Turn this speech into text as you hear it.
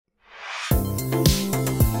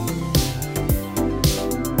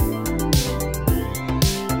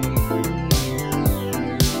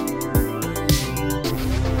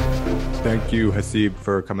Thank you, Haseeb,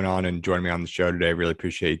 for coming on and joining me on the show today. Really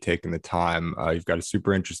appreciate you taking the time. You've got a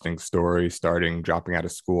super interesting story, starting dropping out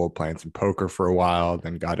of school, playing some poker for a while,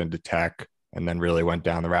 then got into tech, and then really went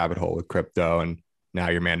down the rabbit hole with crypto. And now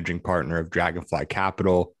you're managing partner of Dragonfly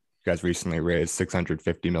Capital. You guys recently raised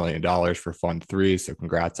 $650 million for Fund 3, so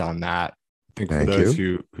congrats on that. I think for Thank those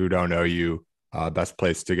you. who don't know you, best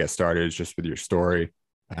place to get started is just with your story.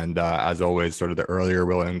 And as always, sort of the earlier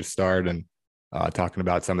willing to start and talking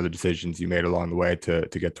about some of the decisions you made along the way to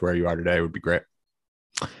get to where you are today would be great.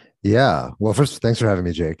 Yeah. Well, first, thanks for having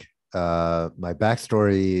me, Jake. My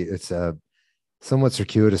backstory, it's a somewhat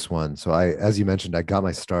circuitous one. So as you mentioned, I got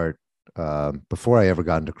my start before I ever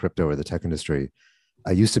got into crypto or the tech industry.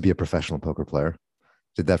 I used to be a professional poker player.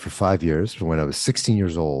 Did that for 5 years, from when I was 16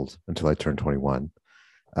 years old until I turned 21.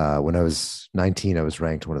 When I was 19, I was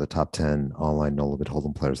ranked one of the top 10 online no limit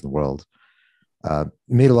hold'em players in the world.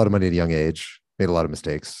 Made a lot of money at a young age, made a lot of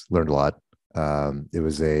mistakes, learned a lot. It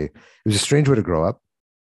was a strange way to grow up.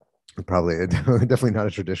 Probably definitely not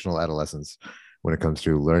a traditional adolescence when it comes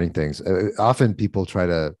to learning things. Often people try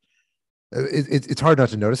to. It's hard not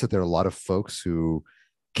to notice that there are a lot of folks who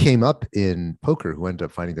came up in poker who ended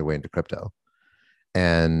up finding their way into crypto,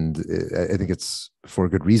 and I think it's for a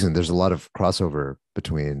good reason. There's a lot of crossover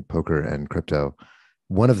between poker and crypto.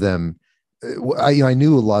 One of them, I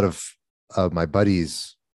knew a lot of my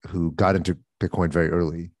buddies who got into Bitcoin very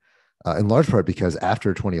early, in large part because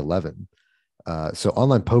after 2011, so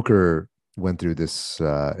online poker went through this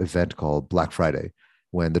event called Black Friday,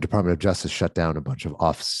 when the Department of Justice shut down a bunch of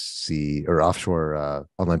off-sea or offshore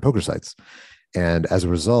online poker sites, and as a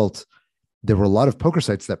result, there were a lot of poker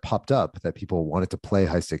sites that popped up that people wanted to play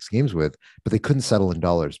high stakes games with, but they couldn't settle in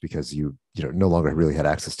dollars because you no longer really had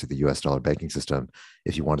access to the U.S. dollar banking system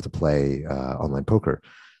if you wanted to play online poker.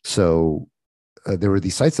 So there were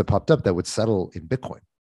these sites that popped up that would settle in Bitcoin.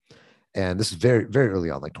 And this is very, very early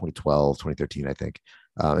on, like 2012, 2013, I think.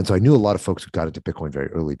 And so I knew a lot of folks who got into Bitcoin very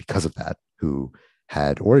early because of that, who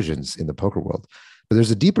had origins in the poker world. But there's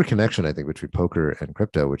a deeper connection, I think, between poker and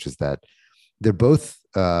crypto, which is that they're both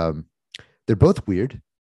they're both weird.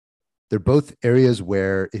 They're both areas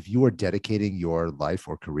where if you are dedicating your life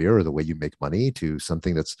or career or the way you make money to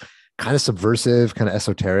something that's kind of subversive, kind of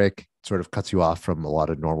esoteric, sort of cuts you off from a lot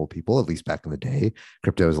of normal people, at least back in the day.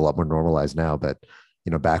 Crypto is a lot more normalized now, but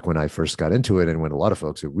back when I first got into it and when a lot of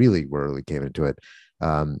folks who really were early came into it,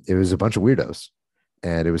 it was a bunch of weirdos.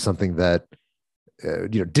 And it was something that,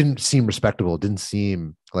 didn't seem respectable, didn't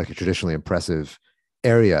seem like a traditionally impressive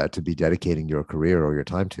area to be dedicating your career or your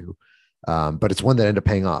time to. But it's one that ended up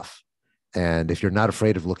paying off. And if you're not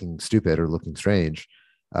afraid of looking stupid or looking strange,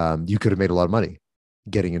 you could have made a lot of money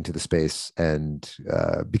getting into the space and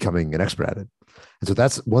becoming an expert at it. And so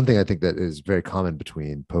that's one thing I think that is very common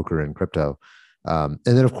between poker and crypto. And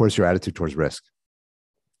then, of course, your attitude towards risk.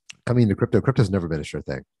 Coming into crypto's never been a sure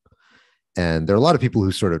thing. And there are a lot of people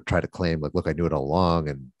who sort of try to claim, like, look, I knew it all along.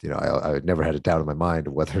 And, I never had a doubt in my mind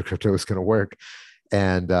of whether crypto was going to work.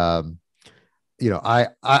 And, I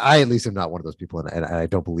at least am not one of those people. And I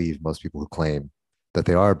don't believe most people who claim that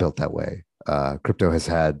they are built that way. Crypto has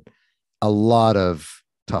had a lot of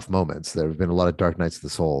tough moments. There have been a lot of dark nights of the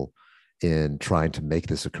soul in trying to make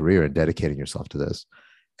this a career and dedicating yourself to this.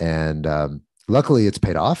 And luckily, it's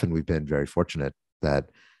paid off. And we've been very fortunate that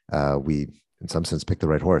we, in some sense, picked the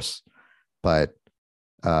right horse. But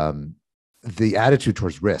the attitude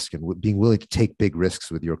towards risk and being willing to take big risks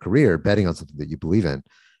with your career, betting on something that you believe in,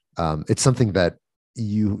 it's something that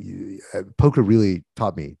poker really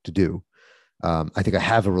taught me to do. I think I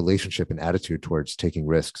have a relationship and attitude towards taking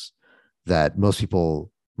risks that most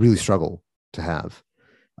people really struggle to have.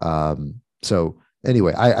 So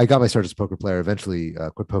anyway, I got my start as a poker player, eventually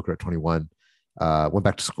quit poker at 21, went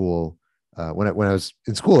back to school. When I was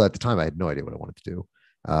in school at the time, I had no idea what I wanted to do.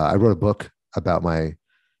 I wrote a book about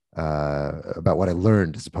about what I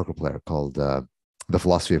learned as a poker player called The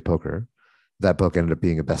Philosophy of Poker. That book ended up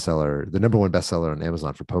being a bestseller, the number one bestseller on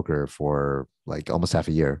Amazon for poker for like almost half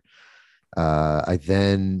a year. I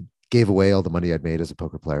then gave away all the money I'd made as a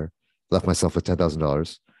poker player, left myself with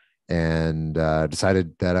 $10,000, and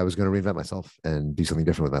decided that I was going to reinvent myself and do something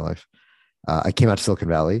different with my life. I came out to Silicon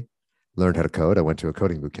Valley, learned how to code. I went to a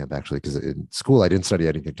coding boot camp actually, because in school I didn't study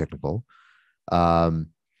anything technical. I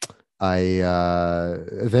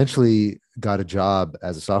eventually got a job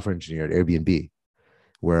as a software engineer at Airbnb,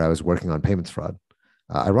 where I was working on payments fraud.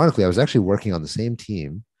 Ironically, I was actually working on the same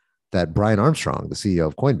team that Brian Armstrong, the CEO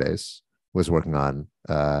of Coinbase, was working on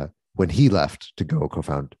when he left to go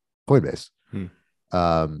co-found Coinbase. Hmm.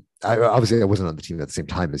 Obviously, I wasn't on the team at the same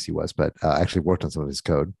time as he was, but I actually worked on some of his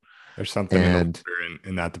code. There's something in the And water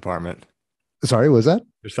in that department. Sorry, what was that?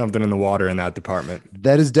 There's something in the water in that department.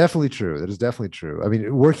 That is definitely true. That is definitely true. I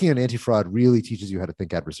mean, working on anti-fraud really teaches you how to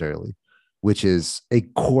think adversarially, which is a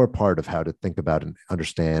core part of how to think about and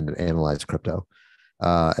understand and analyze crypto.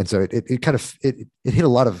 And so it kind of it hit a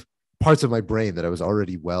lot of parts of my brain that I was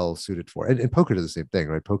already well suited for. And poker does the same thing,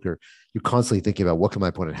 right? Poker, you're constantly thinking about what can my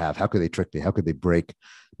opponent have? How could they trick me? How could they break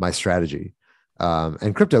my strategy?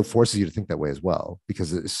 And crypto forces you to think that way as well,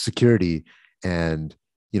 because security and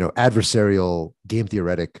adversarial game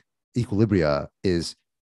theoretic equilibria is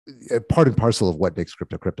part and parcel of what makes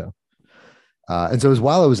crypto crypto. And so it was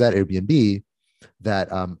while I was at Airbnb that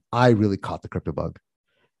I really caught the crypto bug,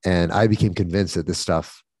 and I became convinced that this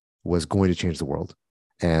stuff was going to change the world,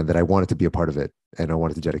 and that I wanted to be a part of it, and I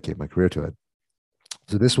wanted to dedicate my career to it.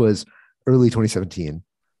 So this was early 2017,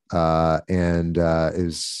 and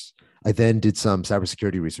I then did some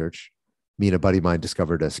cybersecurity research. Me and a buddy of mine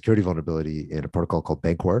discovered a security vulnerability in a protocol called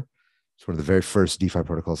Bancor. It's one of the very first DeFi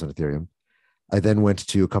protocols on Ethereum. I then went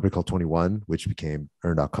to a company called 21, which became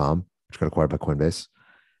Earn.com, which got acquired by Coinbase.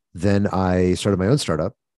 Then I started my own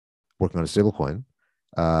startup working on a stablecoin,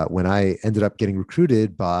 when I ended up getting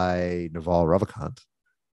recruited by Naval Ravikant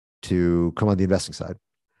to come on the investing side.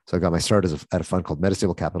 So I got my start at a fund called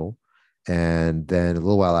Metastable Capital. And then a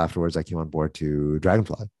little while afterwards, I came on board to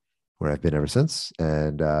Dragonfly, where I've been ever since.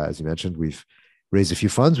 And as you mentioned, we've raised a few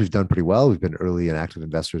funds. We've done pretty well. We've been early and active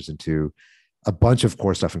investors into a bunch of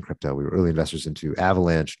core stuff in crypto. We were early investors into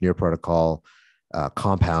Avalanche, Near Protocol,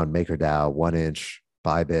 Compound, MakerDAO, 1inch,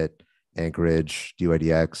 Bybit, Anchorage,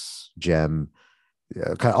 DYDX, Gem,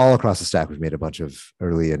 kind of all across the stack. We've made a bunch of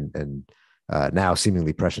early and now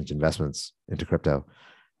seemingly prescient investments into crypto.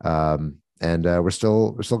 And we're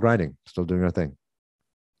still grinding, still doing our thing.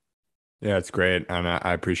 Yeah, it's great, and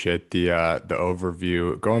I appreciate the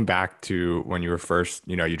overview. Going back to when you were first,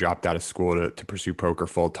 you dropped out of school to pursue poker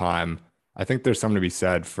full time. I think there's something to be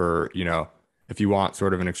said for, if you want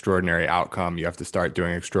sort of an extraordinary outcome, you have to start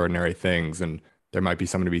doing extraordinary things, and there might be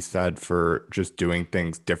something to be said for just doing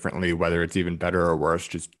things differently, whether it's even better or worse,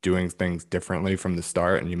 just doing things differently from the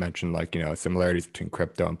start. And you mentioned like, similarities between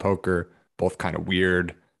crypto and poker, both kind of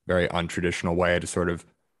weird, very untraditional way to sort of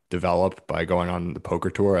develop by going on the poker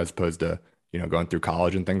tour as opposed to, going through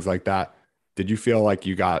college and things like that. Did you feel like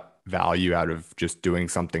you got value out of just doing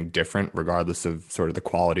something different, regardless of sort of the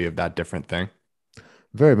quality of that different thing?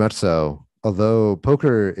 Very much so. Although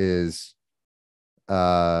poker is,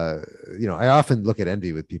 I often look at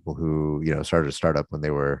envy with people who, started a startup when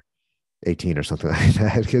they were 18 or something like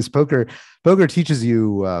that, because poker teaches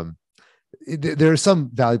you, there are some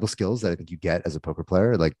valuable skills that I think you get as a poker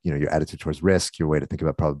player, like, your attitude towards risk, your way to think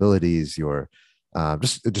about probabilities, your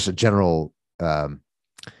just a general,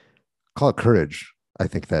 call it courage. I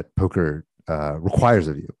think that poker requires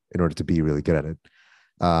of you in order to be really good at it.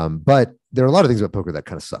 But there are a lot of things about poker that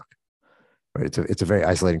kind of suck, right? It's a very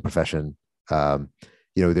isolating profession.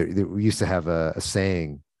 We used to have a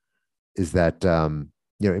saying is that,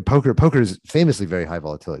 in poker is famously very high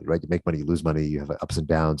volatility, right? You make money, you lose money, you have ups and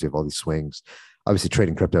downs, you have all these swings. Obviously,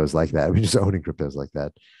 trading crypto is like that. I mean, just owning crypto is like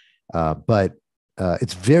that. But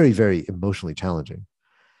it's very, very emotionally challenging.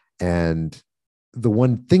 And the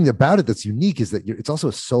one thing about it that's unique is that it's also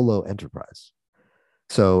a solo enterprise.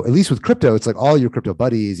 So at least with crypto, it's like all your crypto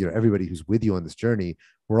buddies, everybody who's with you on this journey,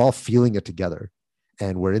 we're all feeling it together,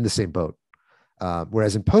 and we're in the same boat.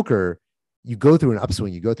 Whereas in poker, you go through an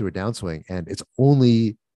upswing, you go through a downswing, and it's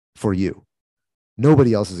only for you.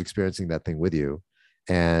 Nobody else is experiencing that thing with you.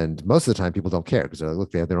 And most of the time, people don't care because they're like,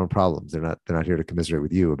 look, they have their own problems. They're not here to commiserate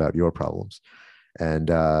with you about your problems. And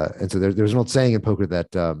so there's an old saying in poker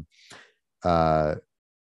that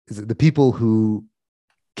the people who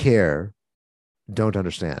care don't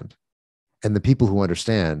understand, and the people who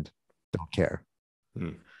understand don't care.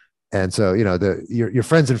 Hmm. And so, your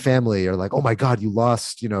friends and family are like, oh my God, you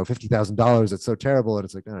lost, $50,000. That's so terrible. And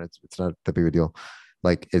it's like, no, it's not that big of a deal.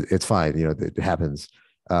 Like it's fine. It happens.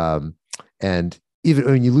 And even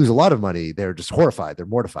when you lose a lot of money, they're just horrified. They're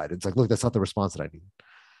mortified. It's like, look, that's not the response that I need.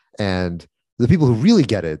 And the people who really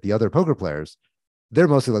get it, the other poker players, they're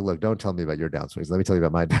mostly like, look, don't tell me about your downswings. Let me tell you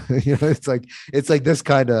about mine. It's like this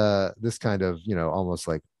kind of, almost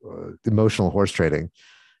like emotional horse trading.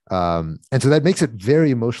 And so that makes it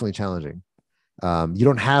very emotionally challenging. You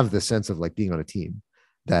don't have the sense of like being on a team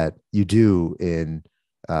that you do in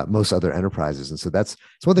most other enterprises. And so it's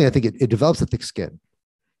one thing I think it develops a thick skin.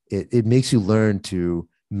 It makes you learn to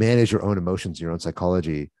manage your own emotions, your own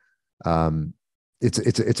psychology.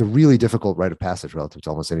 It's a really difficult rite of passage relative to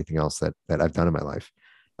almost anything else that I've done in my life.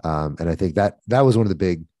 And I think that was one of the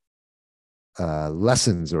big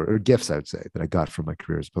lessons or gifts, I would say, that I got from my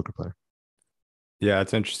career as a poker player. Yeah,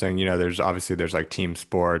 it's interesting. There's like team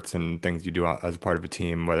sports and things you do as part of a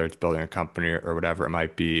team, whether it's building a company or whatever it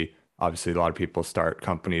might be. Obviously, a lot of people start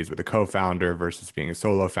companies with a co-founder versus being a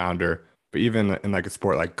solo founder. But even in like a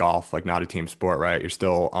sport like golf, like not a team sport, right? You're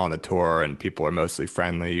still on the tour and people are mostly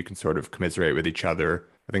friendly. You can sort of commiserate with each other.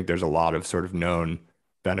 I think there's a lot of sort of known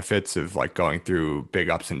benefits of like going through big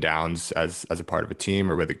ups and downs as a part of a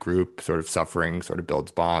team or with a group. Sort of suffering sort of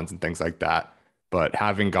builds bonds and things like that. But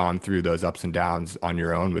having gone through those ups and downs on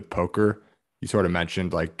your own with poker, you sort of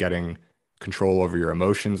mentioned like getting control over your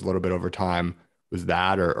emotions a little bit over time. Was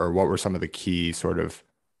that, or what were some of the key sort of,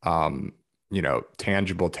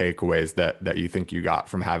 tangible takeaways that you think you got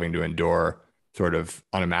from having to endure sort of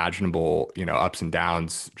unimaginable, ups and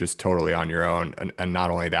downs just totally on your own? And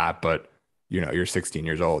not only that, but, you're 16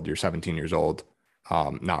 years old, you're 17 years old,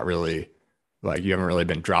 not really like you haven't really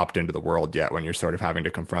been dropped into the world yet when you're sort of having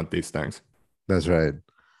to confront these things. That's right.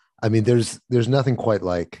 I mean, there's nothing quite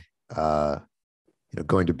like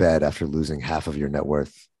going to bed after losing half of your net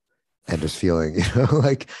worth and just feeling,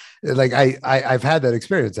 like I've had that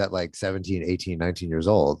experience at like 17, 18, 19 years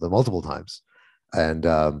old, multiple times. And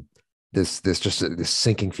this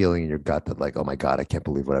sinking feeling in your gut that like, oh my God, I can't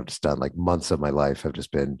believe what I've just done. Like months of my life have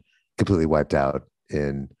just been completely wiped out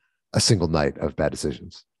in a single night of bad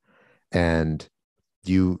decisions. And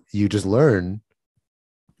you just learn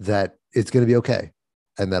that it's going to be okay,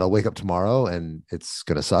 and that I'll wake up tomorrow and it's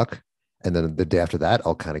going to suck. And then the day after that,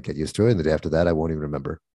 I'll kind of get used to it. And the day after that, I won't even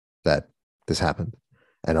remember that this happened.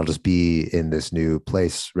 And I'll just be in this new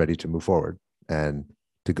place ready to move forward and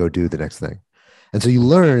to go do the next thing. And so you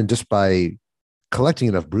learn just by collecting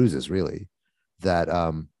enough bruises, really, that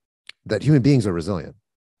that human beings are resilient.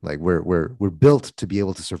 Like we're built to be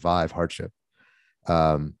able to survive hardship,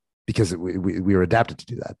 because we were adapted to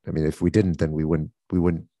do that. I mean, if we didn't, then we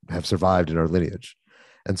wouldn't have survived in our lineage.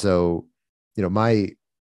 And so,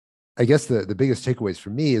 I guess the biggest takeaways for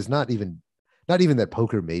me is not even that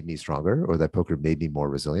poker made me stronger or that poker made me more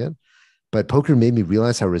resilient, but poker made me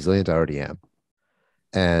realize how resilient I already am.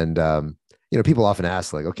 And people often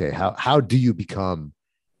ask like, okay, how do you become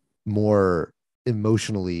more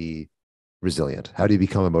emotionally resilient? How do you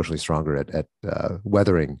become emotionally stronger at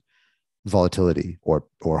weathering volatility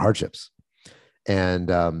or hardships?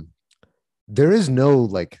 And there is no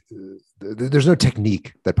there's no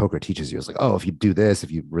technique that poker teaches you. It's like, oh, if you do this,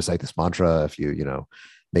 if you recite this mantra, if you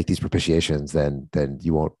make these propitiations, then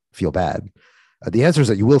you won't feel bad. The answer is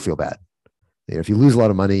that you will feel bad. If you lose a lot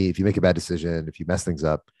of money, if you make a bad decision, if you mess things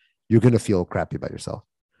up, you're going to feel crappy about yourself.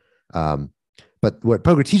 But what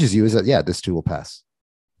poker teaches you is that, yeah, this too will pass.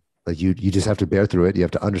 Like you just have to bear through it. You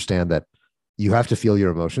have to understand that you have to feel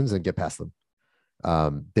your emotions and get past them.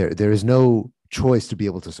 There is no choice to be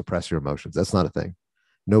able to suppress your emotions. That's not a thing.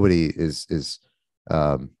 Nobody is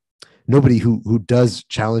nobody who does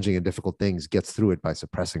challenging and difficult things gets through it by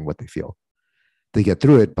suppressing what they feel. They get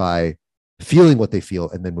through it by feeling what they feel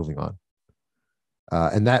and then moving on.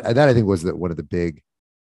 And that I think was one of the big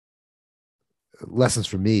lessons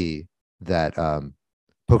for me that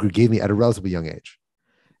poker gave me at a relatively young age.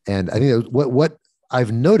 And I think that what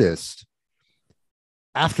I've noticed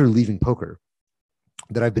after leaving poker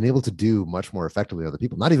that I've been able to do much more effectively than other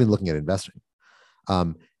people, not even looking at investing,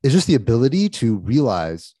 is just the ability to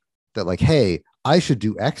realize that like, hey, I should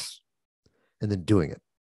do X, and then doing it.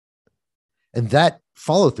 And that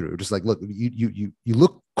follow through, just like, look, you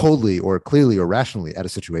look coldly or clearly or rationally at a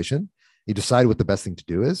situation, you decide what the best thing to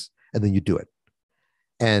do is, and then you do it.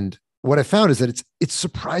 And what I found is that it's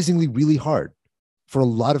surprisingly really hard for a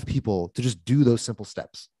lot of people to just do those simple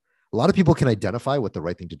steps. A lot of people can identify what the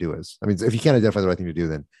right thing to do is. I mean, if you can't identify the right thing to do,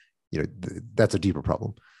 then that's a deeper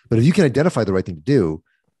problem. But if you can identify the right thing to do,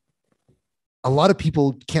 a lot of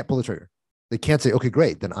people can't pull the trigger. They can't say, okay,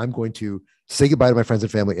 great, then I'm going to say goodbye to my friends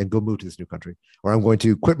and family and go move to this new country, or I'm going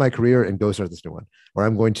to quit my career and go start this new one, or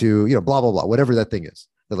I'm going to, blah, blah, blah, whatever that thing is.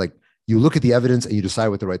 That like you look at the evidence and you decide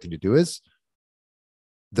what the right thing to do is.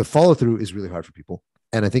 The follow through is really hard for people.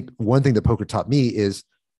 And I think one thing that poker taught me is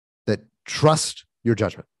that trust your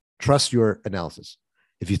judgment, trust your analysis.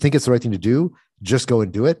 If you think it's the right thing to do, just go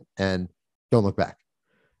and do it and don't look back.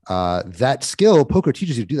 That skill, poker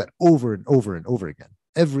teaches you to do that over and over and over again.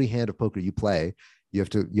 Every hand of poker you play, you have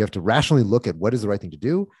to rationally look at what is the right thing to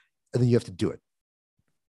do, and then you have to do it.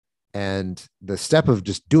 And the step of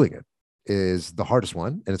just doing it is the hardest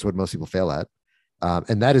one, and it's what most people fail at.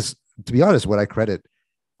 And that is, to be honest, what I credit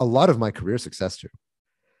a lot of my career success to,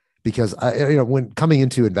 because when coming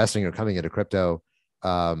into investing or coming into crypto,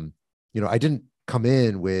 I didn't come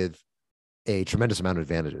in with a tremendous amount of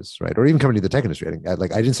advantages, right? Or even coming to the tech industry. I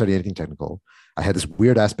didn't study anything technical. I had this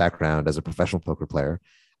weird ass background as a professional poker player.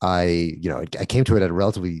 I came to it at a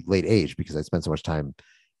relatively late age because I spent so much time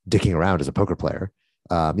dicking around as a poker player.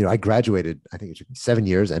 I graduated, I think it took me 7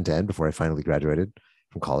 years end to end before I finally graduated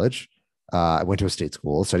from college. I went to a state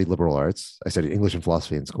school, studied liberal arts. I studied English and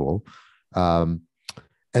philosophy in school. Um,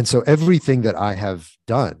 and so everything that I have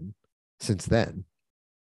done since then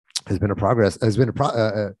has been a progress, has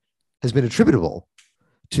been attributable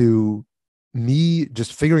to me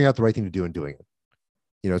just figuring out the right thing to do and doing it.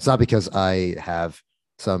 It's not because I have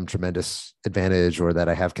some tremendous advantage or that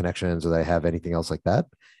I have connections or that I have anything else like that.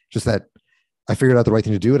 Just that I figured out the right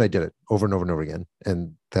thing to do and I did it over and over and over again.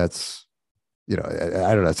 And that's, I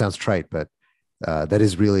don't know, it sounds trite, but that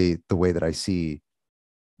is really the way that I see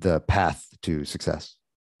the path to success.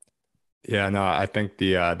 Yeah, no, I think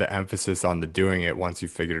the emphasis on the doing it once you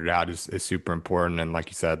figured it out is super important. And like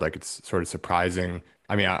you said, like it's sort of surprising.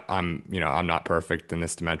 I mean, I'm not perfect in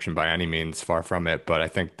this dimension by any means, far from it, but I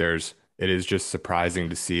think it is just surprising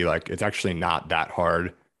to see like it's actually not that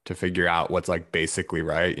hard to figure out what's like basically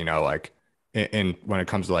right, like in when it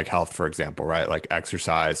comes to like health, for example, right? Like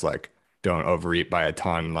exercise, like don't overeat by a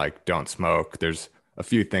ton, like don't smoke. There's a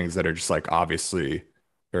few things that are just like obviously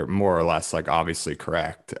or more or less like obviously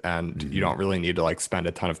correct. And you Mm-hmm. don't really need to like spend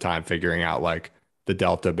a ton of time figuring out like the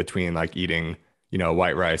delta between like eating,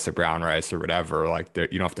 white rice or brown rice or whatever. Like there,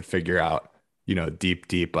 you don't have to figure out,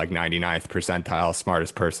 deep, like 99th percentile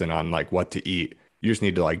smartest person on like what to eat. You just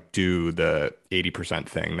need to like do the 80%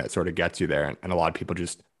 thing that sort of gets you there. And a lot of people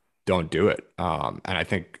just don't do it. And I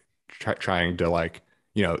think trying to like,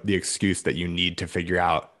 the excuse that you need to figure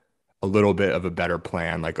out a little bit of a better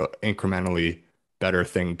plan, like a incrementally better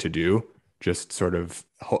thing to do, just sort of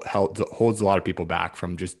holds a lot of people back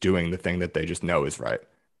from just doing the thing that they just know is right.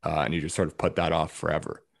 And you just sort of put that off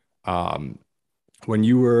forever. Um, when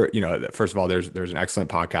you were, first of all, there's an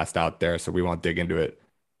excellent podcast out there, so we won't dig into it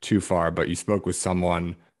too far, but you spoke with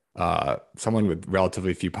someone with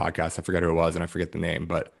relatively few podcasts. I forget who it was and I forget the name,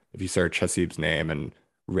 but if you search Haseeb's name and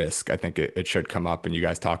risk, I think it should come up. And you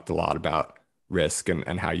guys talked a lot about risk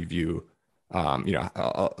and how you view,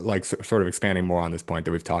 like sort of expanding more on this point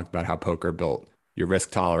that we've talked about how poker built your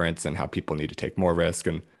risk tolerance and how people need to take more risk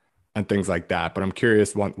and things like that. But I'm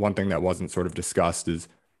curious, one thing that wasn't sort of discussed is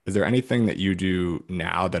there anything that you do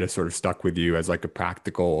now that has sort of stuck with you as like a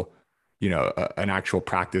practical, an actual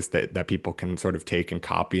practice that people can sort of take and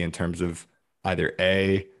copy in terms of either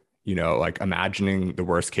like imagining the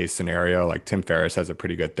worst case scenario? Like Tim Ferriss has a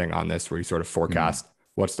pretty good thing on this where he sort of Mm-hmm. forecast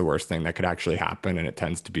what's the worst thing that could actually happen, and it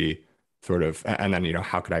tends to be sort of, and then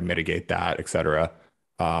how could I mitigate that, et cetera.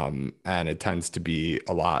 And it tends to be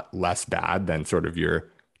a lot less bad than sort of your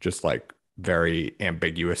just like very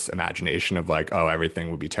ambiguous imagination of like, oh, everything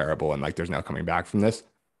would be terrible and like there's no coming back from this.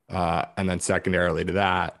 And then secondarily to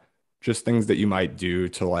that, just things that you might do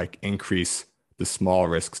to like increase the small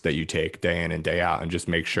risks that you take day in and day out and just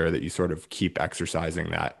make sure that you sort of keep exercising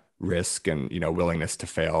that risk and, willingness to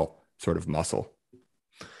fail sort of muscle.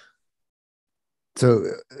 So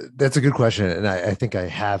that's a good question, and I think I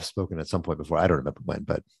have spoken at some point before. I don't remember when,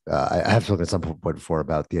 but I have spoken at some point before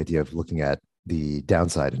about the idea of looking at the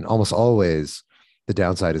downside, and almost always the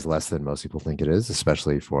downside is less than most people think it is,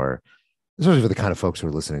 especially for the kind of folks who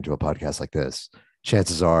are listening to a podcast like this.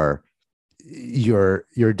 Chances are your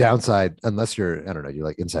downside, unless you're, I don't know, you're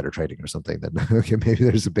like insider trading or something, then okay, maybe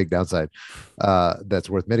there's a big downside that's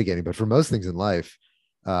worth mitigating. But for most things in life,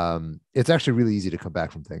 it's actually really easy to come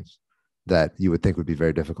back from things that you would think would be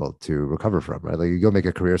very difficult to recover from, right? Like you go make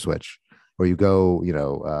a career switch or you go,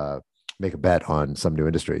 make a bet on some new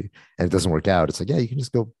industry and it doesn't work out. It's like, yeah, you can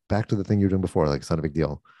just go back to the thing you were doing before. Like it's not a big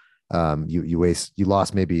deal. You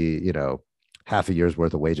lost maybe, half a year's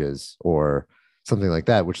worth of wages or something like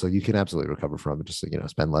that, which like you can absolutely recover from and just,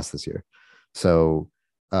 spend less this year. So,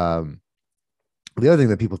 the other thing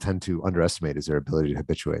that people tend to underestimate is their ability to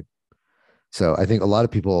habituate. So I think a lot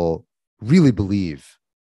of people really believe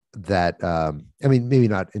that I mean, maybe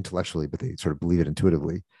not intellectually, but they sort of believe it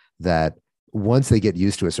intuitively that once they get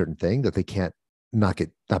used to a certain thing, that they can't not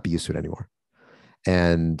be used to it anymore.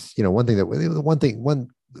 And one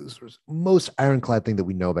most ironclad thing that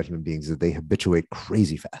we know about human beings is that they habituate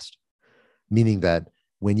crazy fast, meaning that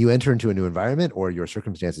when you enter into a new environment or your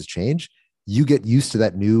circumstances change, you get used to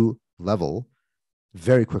that new level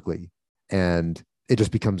very quickly, and it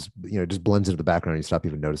just becomes just blends into the background. And you stop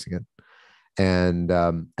even noticing it. And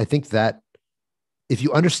I think that if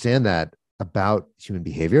you understand that about human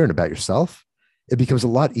behavior and about yourself, it becomes a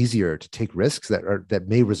lot easier to take risks that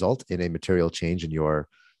may result in a material change in your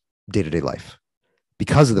day-to-day life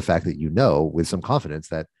because of the fact that with some confidence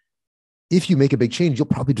that if you make a big change, you'll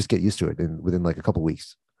probably just get used to it within like a couple of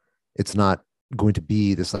weeks. It's not going to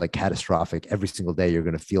be this like catastrophic. Every single day, you're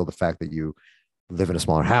going to feel the fact that you live in a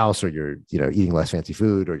smaller house, or you're, eating less fancy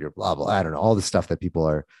food, or you're blah, blah, I don't know, all the stuff that people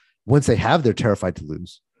are, once they have, they're terrified to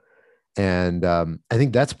lose. And I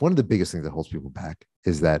think that's one of the biggest things that holds people back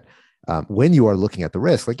is that when you are looking at the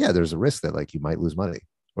risk, like, yeah, there's a risk that like you might lose money,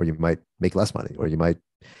 or you might make less money, or you might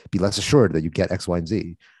be less assured that you get X, Y, and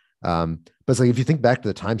Z. But it's like, if you think back to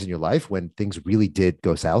the times in your life when things really did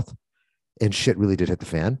go south and shit really did hit the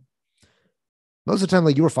fan, most of the time,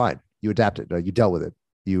 like, you were fine. You adapted, you dealt with it.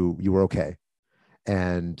 You were okay.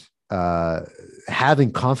 And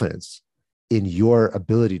having confidence in your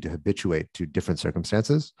ability to habituate to different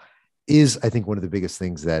circumstances is, I think, one of the biggest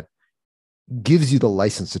things that gives you the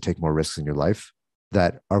license to take more risks in your life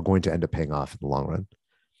that are going to end up paying off in the long run.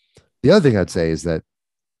 The other thing I'd say is that,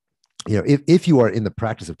 if you are in the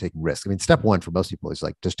practice of taking risks, I mean, step one for most people is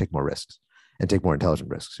like, just take more risks and take more intelligent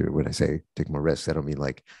risks. When I say take more risks, I don't mean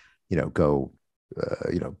like, go,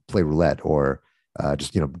 play roulette, or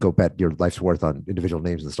just, go bet your life's worth on individual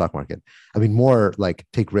names in the stock market. I mean, more like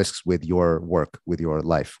take risks with your work, with your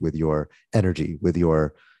life, with your energy, with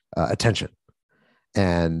your attention,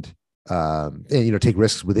 and take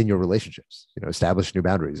risks within your relationships. Establish new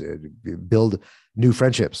boundaries, build new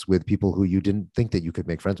friendships with people who you didn't think that you could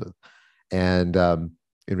make friends with. And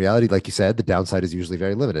in reality, like you said, the downside is usually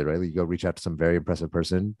very limited, right? You go reach out to some very impressive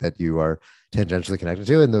person that you are tangentially connected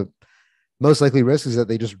to, and the most likely risk is that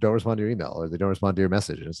they just don't respond to your email, or they don't respond to your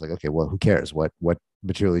message. And it's like, okay, well, who cares? What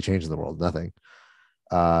materially changed in the world? Nothing.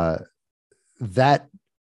 That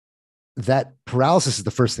paralysis is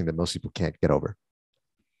the first thing that most people can't get over.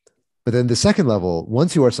 But then the second level,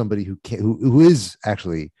 once you are somebody who is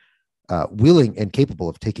actually willing and capable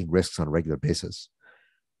of taking risks on a regular basis,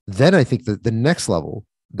 then I think that the next level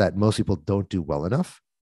that most people don't do well enough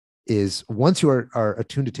is, once you are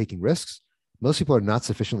attuned to taking risks, most people are not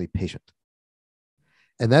sufficiently patient.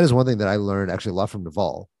 And that is one thing that I learned actually a lot from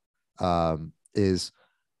Naval, is,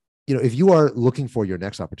 if you are looking for your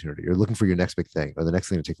next opportunity, or looking for your next big thing, or the next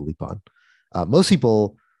thing to take a leap on, most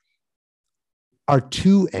people are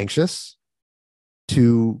too anxious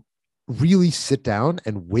to really sit down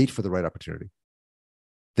and wait for the right opportunity.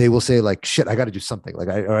 They will say like, shit, I got to do something. Like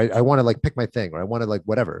I want to like pick my thing, or I want to like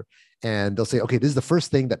whatever. And they'll say, okay, this is the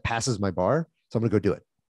first thing that passes my bar, so I'm going to go do it.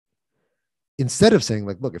 Instead of saying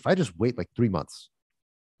like, look, if I just wait like 3 months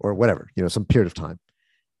or whatever, some period of time,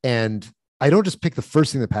 and I don't just pick the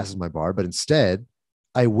first thing that passes my bar, but instead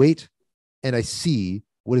I wait and I see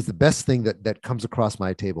what is the best thing that comes across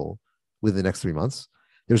my table within the next 3 months,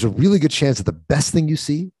 there's a really good chance that the best thing you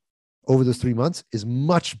see over those 3 months is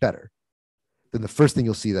much better than the first thing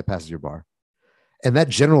you'll see that passes your bar. And that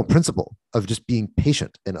general principle of just being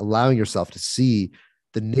patient and allowing yourself to see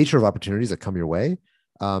the nature of opportunities that come your way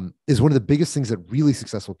is one of the biggest things that really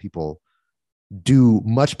successful people do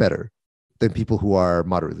much better than people who are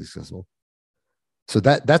moderately successful. So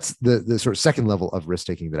that's the sort of second level of risk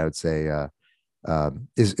taking that I would say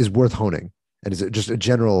is worth honing, and is just a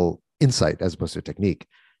general insight as opposed to a technique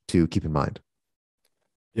to keep in mind.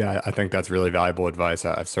 Yeah, I think that's really valuable advice.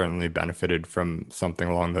 I've certainly benefited from something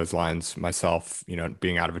along those lines myself,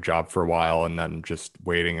 being out of a job for a while and then just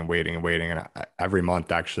waiting and waiting and waiting. And every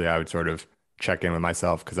month, actually, I would sort of check in with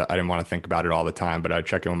myself, because I didn't want to think about it all the time, but I'd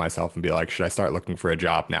check in with myself and be like, should I start looking for a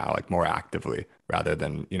job now, like more actively, rather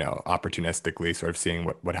than, opportunistically sort of seeing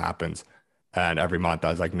what happens. And every month I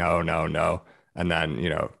was like, no, no, no. And then,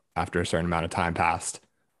 after a certain amount of time passed,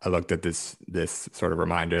 I looked at this sort of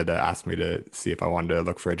reminder that asked me to see if I wanted to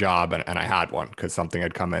look for a job, and I had one, because something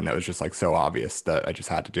had come in that was just like so obvious that I just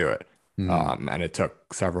had to do it. Mm, And it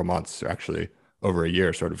took several months, or actually over a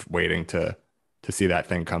year, sort of waiting to see that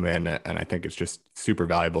thing come in. And I think it's just super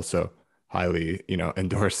valuable. So highly,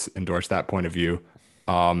 endorse that point of view.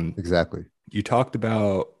 Um, exactly. you talked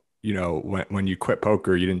about, when you quit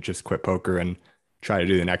poker, you didn't just quit poker and try to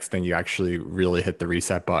do the next thing. You actually really hit the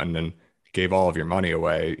reset button and gave all of your money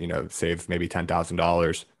away, saved maybe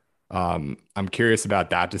 $10,000. I'm curious about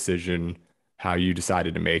that decision, how you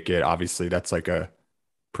decided to make it. Obviously, that's like a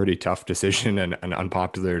pretty tough decision and an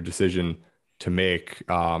unpopular decision to make.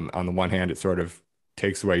 On the one hand, it sort of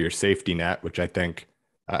takes away your safety net, which I think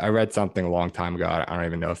I read something a long time ago. I don't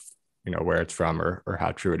even know if where it's from, or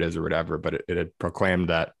how true it is or whatever, but it had proclaimed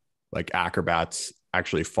that like acrobats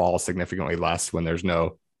actually fall significantly less when there's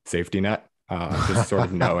no safety net. Just sort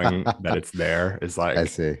of knowing that it's there is I like,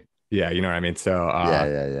 see. yeah, you know what I mean? So Yeah,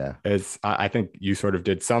 yeah, yeah. I think you sort of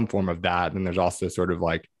did some form of that. And there's also sort of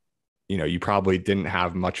like, you probably didn't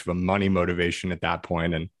have much of a money motivation at that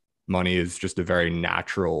point, and money is just a very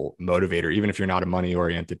natural motivator. Even if you're not a money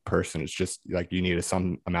oriented person, it's just like you need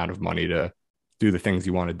some amount of money to do the things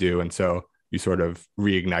you want to do. And so you sort of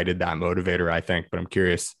reignited that motivator, I think. But I'm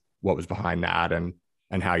curious what was behind that and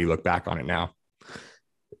how you look back on it now.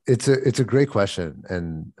 It's a great question,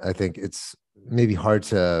 and I think it's maybe hard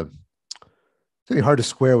to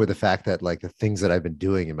square with the fact that like the things that I've been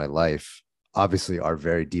doing in my life obviously are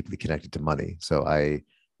very deeply connected to money. So I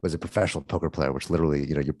was a professional poker player, which literally,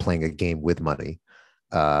 you're playing a game with money.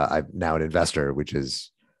 I'm now an investor, which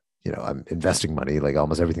is, I'm investing money. Like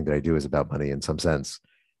almost everything that I do is about money in some sense.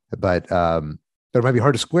 But it might be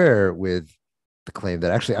hard to square with the claim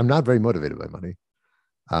that actually I'm not very motivated by money.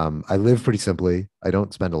 I live pretty simply. I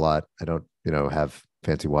don't spend a lot. I don't, have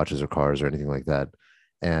fancy watches or cars or anything like that.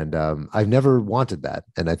 And I've never wanted that.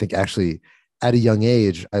 And I think actually at a young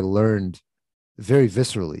age, I learned very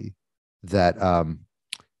viscerally that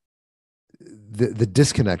the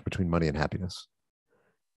disconnect between money and happiness.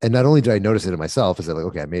 And not only did I notice it in myself, is that like,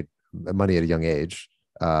 okay, I made money at a young age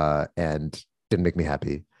and didn't make me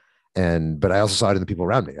happy. But I also saw it in the people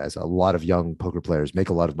around me. I saw a lot of young poker players make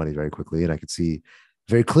a lot of money very quickly. And I could see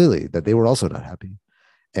very clearly that they were also not happy.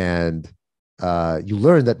 And you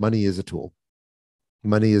learn that money is a tool.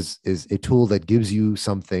 Money is a tool that gives you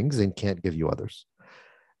some things and can't give you others.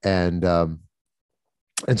 And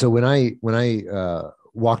so when I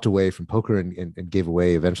walked away from poker and gave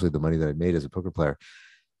away eventually the money that I made as a poker player,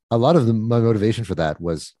 a lot of my motivation for that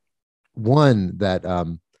was one that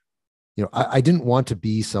I didn't want to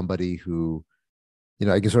be somebody who,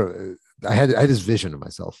 I guess I had this vision of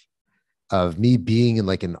myself of me being in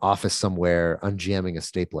like an office somewhere, unjamming a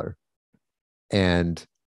stapler, and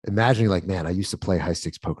imagining like, man, I used to play high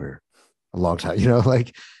stakes poker a long time,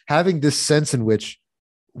 like having this sense in which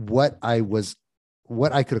what I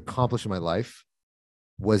could accomplish in my life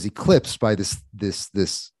was eclipsed by the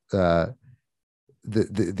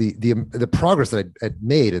progress that I'd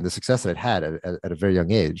made and the success that I'd had at a very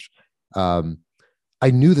young age. I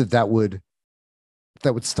knew that would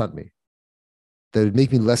stunt me, that would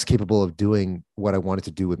make me less capable of doing what I wanted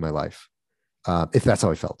to do with my life, if that's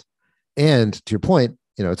how I felt. And to your point,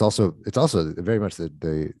 it's also very much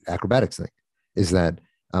the acrobatics thing is that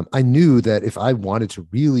I knew that if I wanted to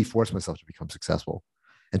really force myself to become successful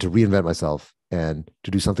and to reinvent myself and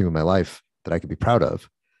to do something with my life that I could be proud of,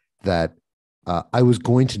 that I was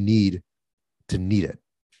going to need it,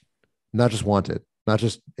 not just want it, not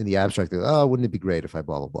just in the abstract, oh, wouldn't it be great if I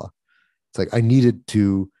blah, blah, blah. It's like, I needed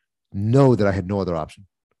to know that I had no other option.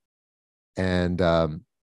 And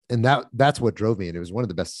that's what drove me. And it was one of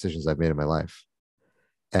the best decisions I've made in my life.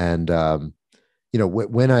 And,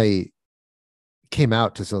 when I came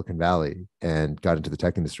out to Silicon Valley and got into the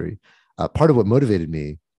tech industry, part of what motivated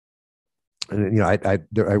me, and, I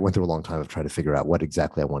went through a long time of trying to figure out what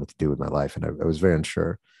exactly I wanted to do with my life. And I was very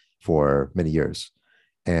unsure for many years.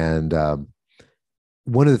 And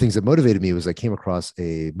one of the things that motivated me was I came across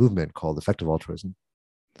a movement called effective altruism.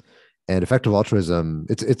 And effective altruism,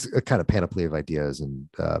 it's a kind of panoply of ideas. And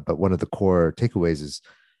but one of the core takeaways is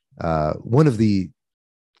one of the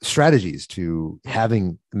strategies to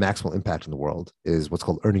having maximal impact in the world is what's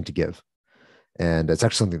called earning to give. And it's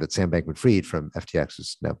actually something that Sam Bankman-Fried from FTX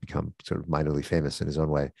has now become sort of minorly famous in his own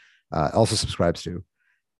way, also subscribes to.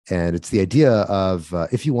 And it's the idea of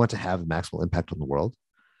if you want to have maximal impact on the world,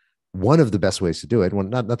 one of the best ways to do it, well,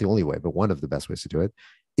 not the only way, but one of the best ways to do it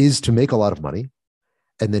is to make a lot of money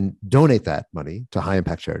and then donate that money to high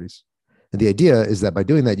impact charities. And the idea is that by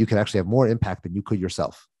doing that, you can actually have more impact than you could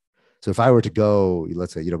yourself. So if I were to go,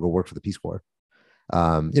 let's say, go work for the Peace Corps,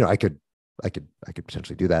 I could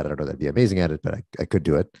potentially do that. I don't know that I'd be amazing at it, but I could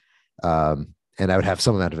do it. And I would have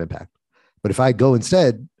some amount of impact. But if I go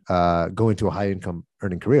instead, go into a high income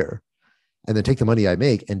earning career and then take the money I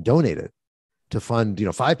make and donate it to fund,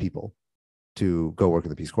 5 people to go work in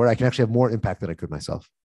the Peace Corps, I can actually have more impact than I could myself.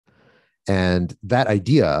 And that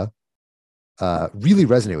idea really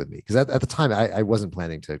resonated with me because at the time I wasn't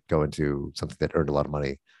planning to go into something that earned a lot of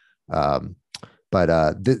money.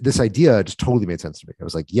 But this idea just totally made sense to me. I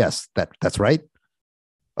was like, yes, that's right.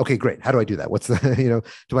 Okay, great. How do I do that? What's the,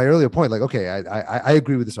 to my earlier point, like, okay, I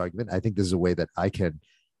agree with this argument. I think this is a way that I can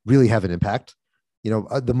really have an impact.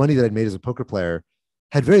 The money that I'd made as a poker player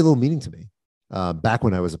had very little meaning to me back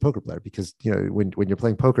when I was a poker player, because, when you're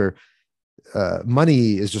playing poker,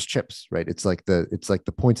 money is just chips, right? It's like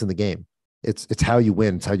the points in the game. It's how you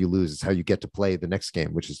win. It's how you lose. It's how you get to play the next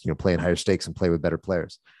game, which is, play in higher stakes and play with better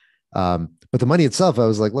players. But the money itself, I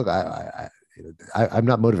was like, look, I'm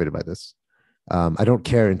not motivated by this. I don't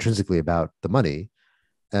care intrinsically about the money.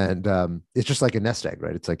 And it's just like a nest egg,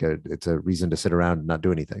 right? It's a reason to sit around and not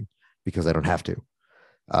do anything because I don't have to.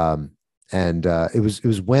 It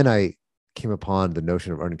was when I came upon the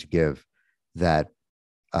notion of earning to give that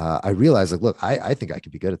I realized, like, look, I think I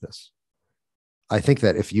could be good at this. I think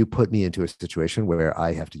that if you put me into a situation where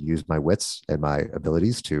I have to use my wits and my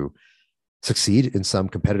abilities to succeed in some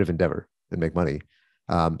competitive endeavor and make money,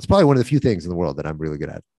 it's probably one of the few things in the world that I'm really good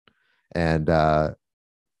at. And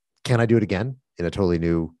can I do it again in a totally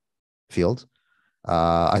new field?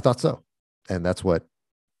 I thought so. And that's what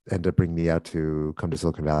ended up bringing me out to come to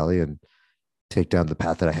Silicon Valley and take down the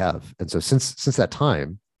path that I have. And so since that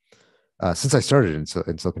time, since I started in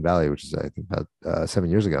Silicon Valley, which is I think about 7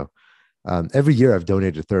 years ago, every year I've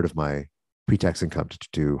donated a third of my pre-tax income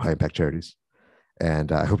to high impact charities,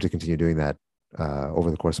 and I hope to continue doing that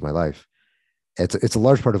over the course of my life. It's a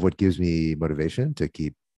large part of what gives me motivation to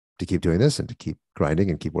keep doing this and to keep grinding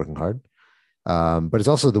and keep working hard. But it's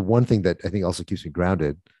also the one thing that I think also keeps me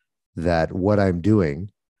grounded, that what I'm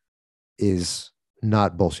doing is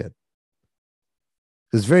not bullshit.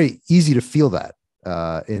 It's very easy to feel that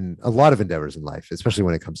in a lot of endeavors in life, especially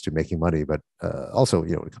when it comes to making money, but also,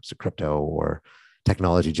 when it comes to crypto or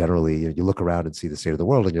technology generally, you look around and see the state of the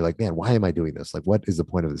world and you're like, man, why am I doing this? Like, what is the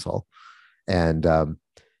point of this all? And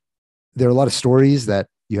there are a lot of stories that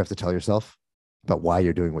you have to tell yourself about why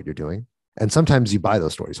you're doing what you're doing. And sometimes you buy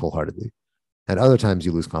those stories wholeheartedly. And other times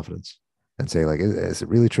you lose confidence and say, like, is it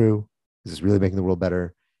really true? Is this really making the world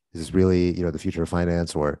better? Is this really, the future of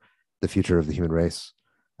finance or the future of the human race?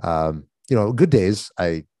 Good days,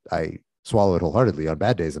 I swallow it wholeheartedly. On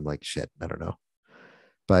bad days, I'm like, shit, I don't know.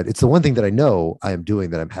 But it's the one thing that I know I am doing,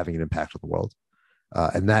 that I'm having an impact on the world.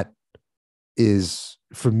 And that is,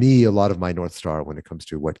 for me, a lot of my North Star when it comes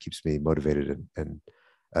to what keeps me motivated and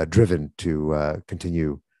driven to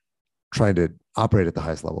continue trying to operate at the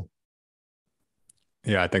highest level.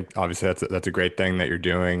 Yeah, I think obviously that's a great thing that you're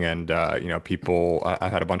doing, and people.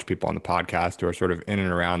 I've had a bunch of people on the podcast who are sort of in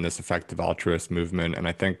and around this effective altruist movement, and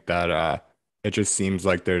I think that it just seems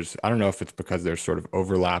like I don't know if it's because there's sort of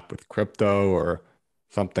overlap with crypto or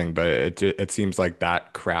something, but it seems like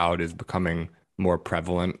that crowd is becoming more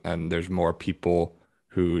prevalent, and there's more people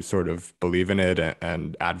who sort of believe in it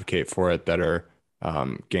and advocate for it that are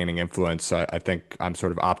gaining influence. So I think I'm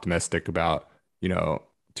sort of optimistic about,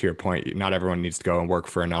 to your point, not everyone needs to go and work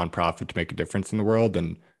for a nonprofit to make a difference in the world.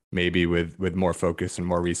 And maybe with more focus and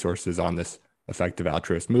more resources on this effective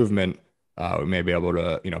altruist movement, we may be able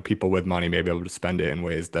to, people with money may be able to spend it in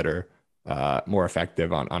ways that are more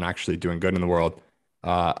effective on actually doing good in the world.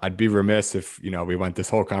 I'd be remiss if, we went this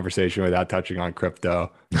whole conversation without touching on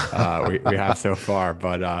crypto. We have so far,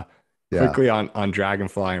 but Yeah. quickly on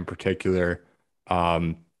Dragonfly in particular.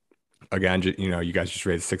 Again, you guys just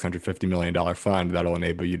raised a $650 million fund that'll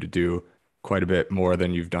enable you to do quite a bit more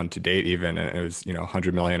than you've done to date, even. And it was,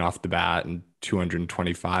 100 million off the bat and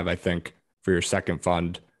 225, I think, for your second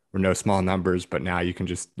fund were no small numbers, but now you can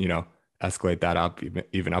just, escalate that up,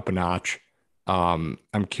 even up a notch. I'm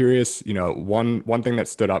curious, one thing that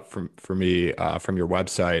stood up for me from your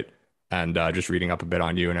website and just reading up a bit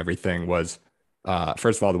on you and everything was,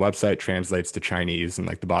 first of all, the website translates to Chinese in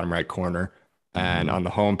like the bottom right corner. And Mm-hmm. on the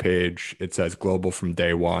homepage, it says global from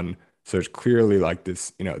day one. So it's clearly like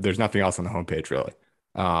this, there's nothing else on the homepage really.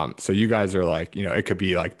 So you guys are like, it could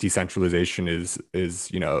be like decentralization is,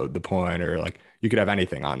 the point, or like you could have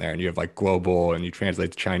anything on there and you have like global and you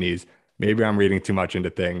translate to Chinese. Maybe I'm reading too much into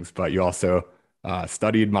things, but you also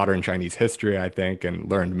studied modern Chinese history, I think, and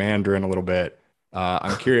learned Mandarin a little bit.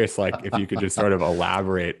 I'm curious, like, if you could just sort of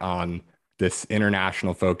elaborate on this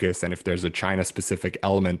international focus and if there's a China specific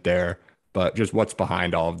element there, but just what's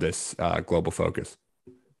behind all of this global focus.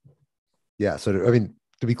 Yeah. So, I mean,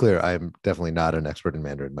 to be clear, I'm definitely not an expert in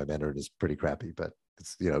Mandarin. My Mandarin is pretty crappy, but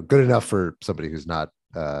it's, good enough for somebody who's not,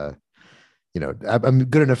 I'm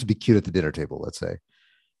good enough to be cute at the dinner table, let's say.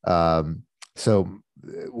 So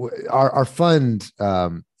our fund,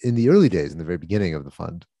 in the early days, in the very beginning of the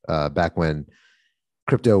fund, back when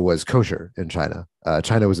crypto was kosher in China,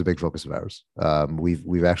 China was a big focus of ours.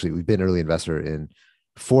 We've been early investor in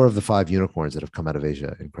 4 of the 5 unicorns that have come out of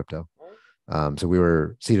Asia in crypto. So we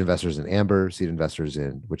were seed investors in Amber, seed investors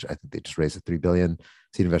in, which I think they just raised at 3 billion,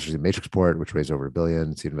 seed investors in Matrixport, which raised over 1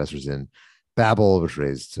 billion, seed investors in Babel, which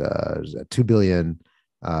raised 2 billion.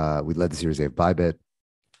 We led the Series A of Bybit,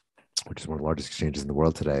 which is one of the largest exchanges in the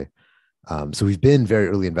world today. So we've been very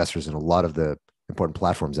early investors in a lot of the important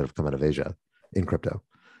platforms that have come out of Asia in crypto.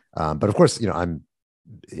 But of course, I'm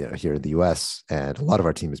here in the US, and a lot of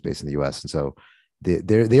our team is based in the US. And so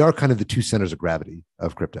they are kind of the 2 centers of gravity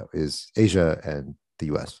of crypto, is Asia and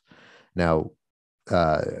the US. Now,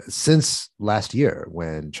 since last year,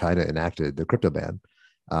 when China enacted the crypto ban,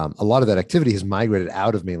 a lot of that activity has migrated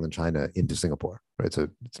out of mainland China into Singapore, right? So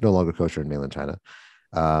it's no longer kosher in mainland China.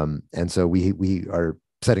 And so we are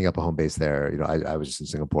setting up a home base there. I was just in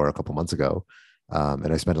Singapore a couple months ago,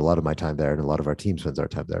 And I spent a lot of my time there, and a lot of our team spends our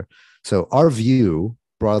time there. So our view,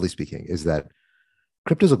 broadly speaking, is that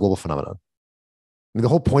crypto is a global phenomenon. I mean, the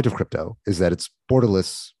whole point of crypto is that it's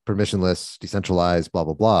borderless, permissionless, decentralized, blah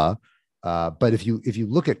blah blah. But if you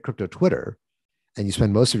look at crypto Twitter and you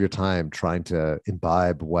spend most of your time trying to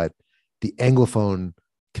imbibe what the Anglophone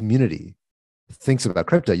community thinks about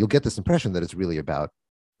crypto, you'll get this impression that it's really about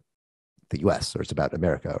the US, or it's about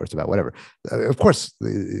America, or it's about whatever. Of course,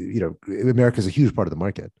 America is a huge part of the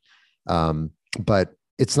market, but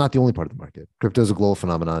it's not the only part of the market. Crypto is a global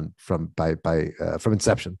phenomenon from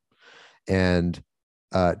inception, and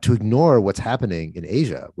to ignore what's happening in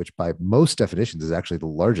Asia, which by most definitions is actually the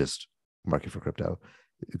largest market for crypto.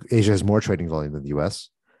 Asia has more trading volume than the US.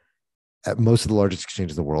 Most of the largest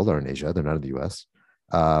exchanges in the world are in Asia; they're not in the US.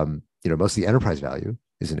 Most of the enterprise value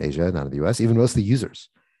is in Asia, not in the US. Even most of the users,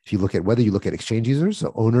 if you look at whether you look at exchange users,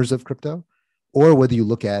 so owners of crypto, or whether you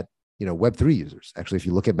look at Web3 users. Actually, if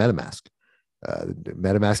you look at MetaMask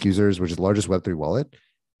users, which is the largest Web3 wallet,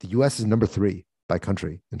 the US is number 3 by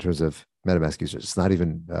country in terms of MetaMask users. It's not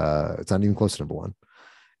even close to number 1.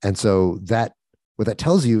 And so what that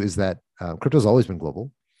tells you is that crypto has always been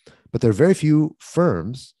global, but there are very few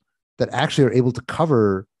firms that actually are able to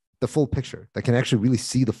cover the full picture, that can actually really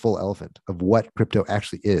see the full elephant of what crypto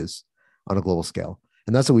actually is on a global scale.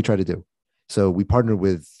 And that's what we try to do. So we partner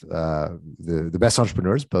with the best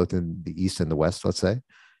entrepreneurs, both in the East and the West, let's say.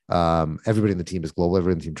 Everybody in the team is global.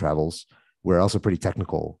 Everybody in the team travels. We're also pretty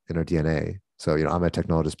technical in our DNA. So, I'm a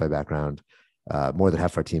technologist by background. More than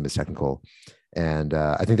half our team is technical. And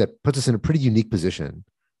I think that puts us in a pretty unique position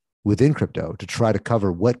within crypto to try to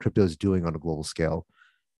cover what crypto is doing on a global scale.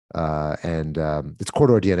 And it's core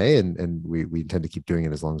to our DNA, and we intend to keep doing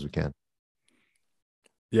it as long as we can.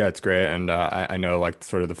 Yeah, it's great. And I know like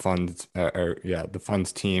sort of the funds the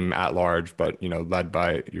funds team at large, but led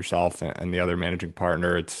by yourself and the other managing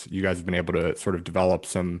partner, you guys have been able to sort of develop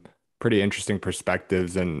some pretty interesting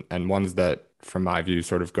perspectives and ones that from my view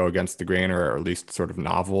sort of go against the grain, or at least sort of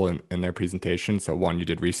novel in their presentation. So one you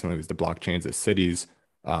did recently was the blockchains as cities.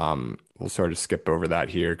 We'll sort of skip over that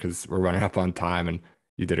here because we're running up on time, and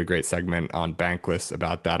you did a great segment on Bankless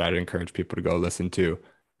about that. I'd encourage people to go listen to.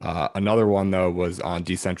 Another one, though, was on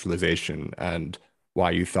decentralization and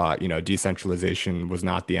why you thought, decentralization was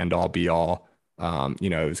not the end all be all.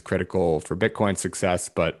 It was critical for Bitcoin success,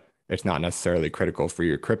 but it's not necessarily critical for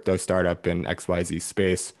your crypto startup in XYZ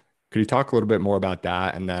space. Could you talk a little bit more about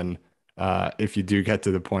that? And then if you do get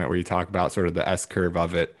to the point where you talk about sort of the S curve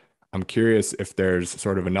of it, I'm curious if there's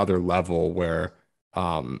sort of another level where,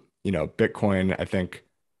 Bitcoin, I think,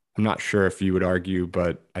 I'm not sure if you would argue,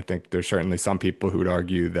 but I think there's certainly some people who would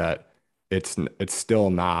argue that it's still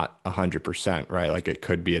not 100%, right? Like it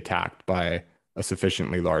could be attacked by a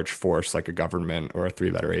sufficiently large force like a government or a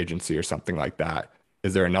three-letter agency or something like that.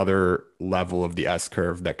 Is there another level of the S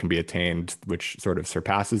curve that can be attained which sort of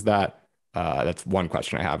surpasses that? That's one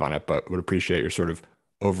question I have on it, but would appreciate your sort of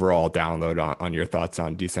overall download on your thoughts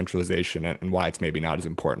on decentralization and why it's maybe not as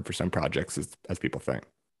important for some projects as people think.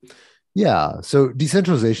 Yeah. So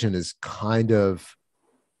decentralization is kind of,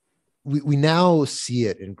 we now see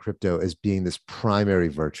it in crypto as being this primary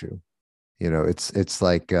virtue. It's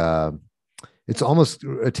like, it's almost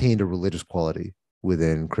attained a religious quality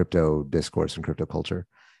within crypto discourse and crypto culture.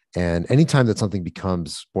 And anytime that something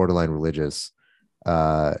becomes borderline religious,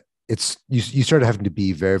 you start having to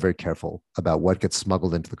be very, very careful about what gets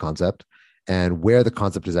smuggled into the concept and where the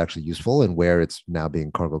concept is actually useful and where it's now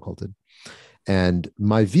being cargo culted. And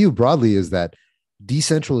my view broadly is that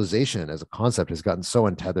decentralization as a concept has gotten so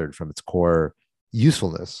untethered from its core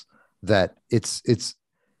usefulness that it's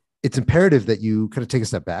imperative that you kind of take a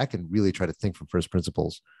step back and really try to think from first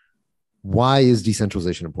principles. Why is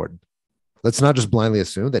decentralization important? Let's not just blindly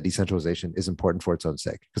assume that decentralization is important for its own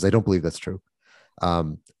sake, because I don't believe that's true.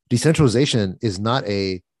 Decentralization is not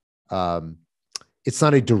it's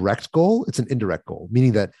not a direct goal, it's an indirect goal,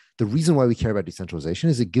 meaning that the reason why we care about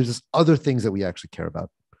decentralization is it gives us other things that we actually care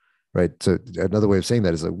about, right? So another way of saying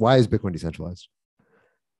that is like, why is Bitcoin decentralized?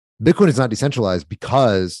 Bitcoin is not decentralized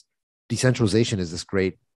because decentralization is this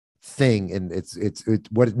great thing, and it's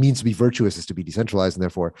what it means to be virtuous is to be decentralized, and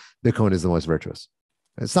therefore Bitcoin is the most virtuous.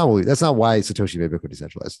 That's not why Satoshi made Bitcoin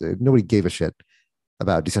decentralized. Nobody gave a shit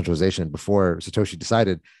about decentralization before Satoshi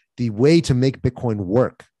decided the way to make Bitcoin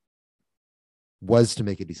work was to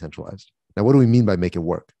make it decentralized. Now, what do we mean by make it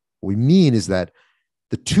work? What we mean is that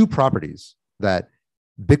the two properties that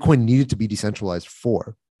Bitcoin needed to be decentralized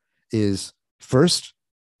for is first,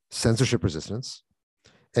 censorship resistance,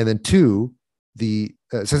 and then two, the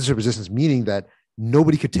censorship resistance, meaning that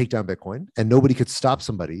nobody could take down Bitcoin and nobody could stop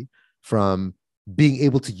somebody from being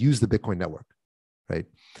able to use the Bitcoin network. right?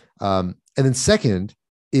 And then second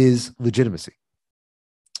is legitimacy,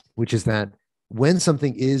 which is that when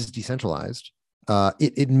something is decentralized,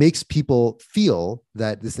 it makes people feel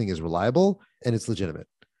that this thing is reliable and it's legitimate,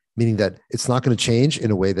 meaning that it's not going to change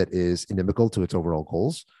in a way that is inimical to its overall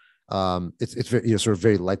goals. It's very, sort of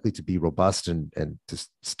very likely to be robust and to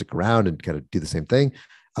stick around and kind of do the same thing.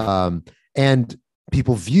 And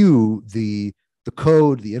people view the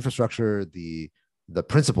code, the infrastructure, the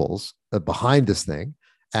principles behind this thing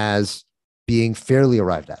as being fairly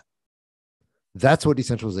arrived at. That's what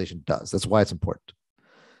decentralization does. That's why it's important.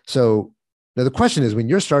 So now the question is, when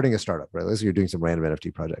you're starting a startup, right? Let's say you're doing some random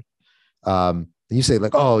NFT project, and you say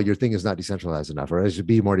like, "Oh, your thing is not decentralized enough, or it should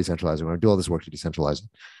be more decentralized. We're going to do all this work to decentralize it."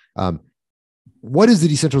 What is the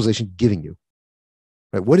decentralization giving you?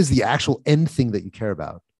 Right? What is the actual end thing that you care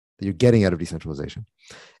about that you're getting out of decentralization?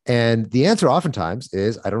 And the answer oftentimes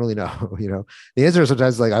is, I don't really know. The answer is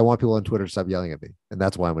sometimes like, I want people on Twitter to stop yelling at me, and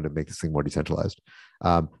that's why I'm going to make this thing more decentralized.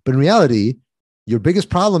 But in reality, your biggest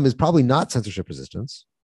problem is probably not censorship resistance,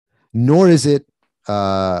 nor is it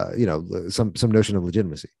some notion of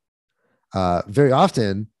legitimacy. Very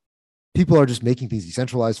often, people are just making things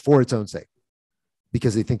decentralized for its own sake,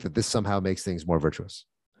 because they think that this somehow makes things more virtuous.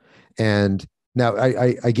 And now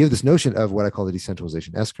I give this notion of what I call the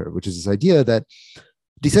decentralization S-curve, which is this idea that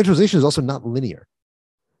decentralization is also not linear,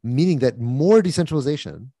 meaning that more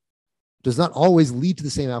decentralization does not always lead to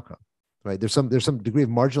the same outcome, right? There's some degree of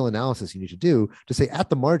marginal analysis you need to do to say,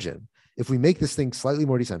 at the margin, if we make this thing slightly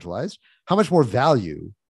more decentralized, how much more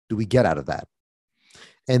value do we get out of that?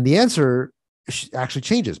 And the answer actually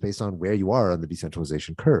changes based on where you are on the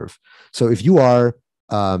decentralization curve. So if you are,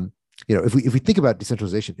 if we think about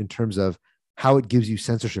decentralization in terms of how it gives you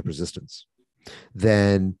censorship resistance,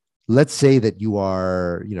 then let's say that you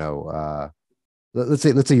are, let's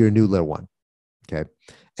say you're a new layer one, okay,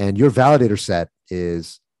 and your validator set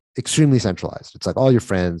is extremely centralized. It's like all your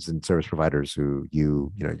friends and service providers who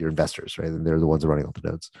your investors, right, and they're the ones running all the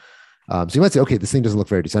nodes. So you might say, okay, this thing doesn't look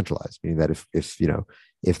very decentralized, meaning that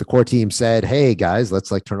if the core team said, hey guys,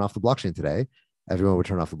 let's like turn off the blockchain today, everyone would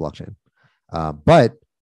turn off the blockchain. But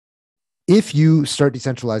if you start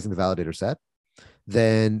decentralizing the validator set,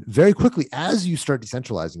 then very quickly, as you start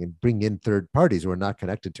decentralizing and bring in third parties who are not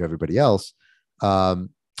connected to everybody else,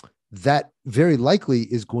 that very likely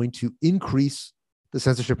is going to increase the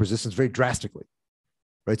censorship resistance very drastically,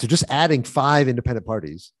 right? So just adding 5 independent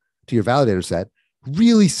parties to your validator set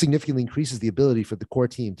really significantly increases the ability for the core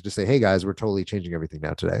team to just say, hey guys, we're totally changing everything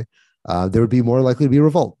now today. There would be more likely to be a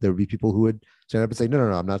revolt. There would be people who would stand up and say, no,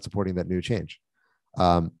 I'm not supporting that new change.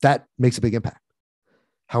 That makes a big impact.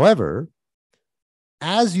 However,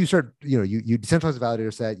 as you start, you decentralize the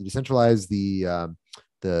validator set, you decentralize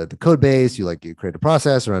the code base, you create a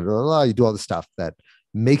process around blah, blah, blah, you do all the stuff that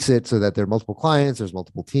makes it so that there are multiple clients, there's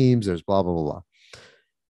multiple teams, there's blah, blah, blah, blah.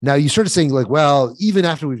 Now you start saying like, well, even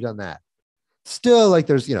after we've done that, still like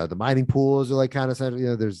there's, the mining pools are like kind of,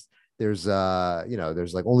 there's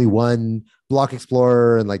like only one block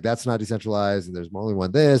explorer and like that's not decentralized, and there's only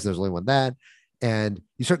one this, and there's only one that. And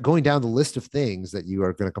you start going down the list of things that you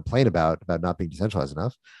are going to complain about not being decentralized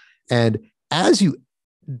enough. And as you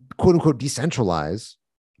quote unquote decentralize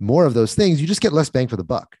more of those things, you just get less bang for the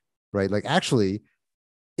buck, right? Like actually,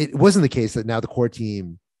 it wasn't the case that now the core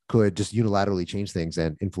team could just unilaterally change things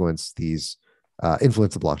and influence the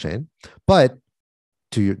blockchain. But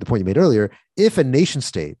to the point you made earlier, if a nation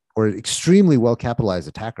state or an extremely well-capitalized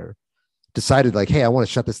attacker decided like, hey, I want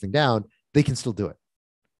to shut this thing down, they can still do it,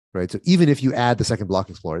 right? So even if you add the second block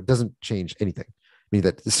explorer, it doesn't change anything. Meaning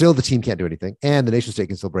that still the team can't do anything and the nation state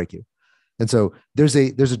can still break you. And so there's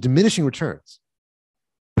a diminishing returns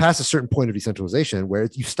past a certain point of decentralization where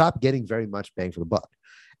you stop getting very much bang for the buck.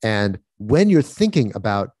 And when you're thinking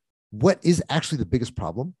about what is actually the biggest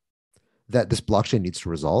problem that this blockchain needs to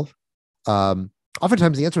resolve,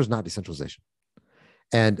 oftentimes the answer is not decentralization.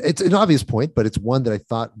 And it's an obvious point, but it's one that I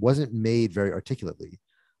thought wasn't made very articulately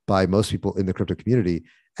by most people in the crypto community.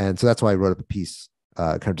 And so that's why I wrote up a piece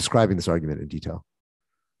kind of describing this argument in detail.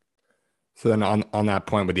 So then on that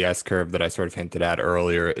point with the S-curve that I sort of hinted at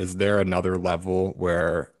earlier, is there another level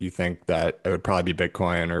where you think that it would probably be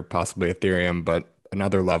Bitcoin or possibly Ethereum, but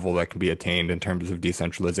another level that can be attained in terms of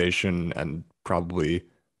decentralization and probably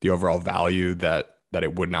the overall value that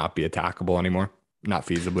it would not be attackable anymore, not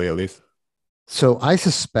feasibly at least? So I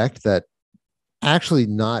suspect that I actually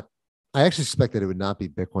suspect that it would not be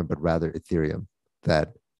Bitcoin, but rather Ethereum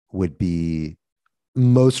that would be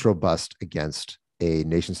most robust against a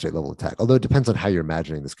nation state level attack. Although it depends on how you're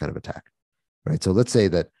imagining this kind of attack, right? So let's say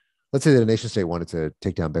that a nation state wanted to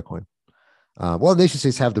take down Bitcoin. Well, nation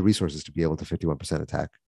states have the resources to be able to 51%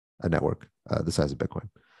 attack a network the size of Bitcoin.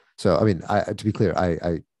 So, I mean, to be clear,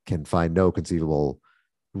 I can find no conceivable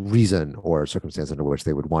reason or circumstance under which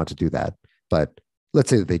they would want to do that. But let's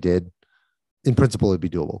say that they did. In principle, it'd be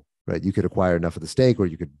doable, right? You could acquire enough of the stake, or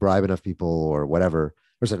you could bribe enough people, or whatever.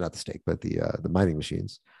 Or sorry, not the stake, but the mining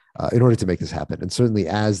machines, in order to make this happen. And certainly,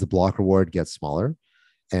 as the block reward gets smaller,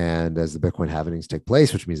 and as the Bitcoin halvings take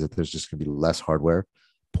place, which means that there's just going to be less hardware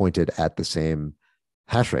pointed at the same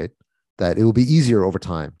hash rate, that it will be easier over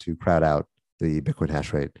time to crowd out the Bitcoin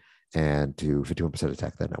hash rate and to 51%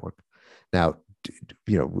 attack that network. Now,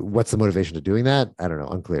 what's the motivation to doing that? I don't know,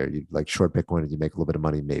 unclear. You like short Bitcoin and you make a little bit of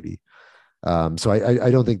money, maybe. So I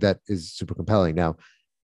don't think that is super compelling. Now,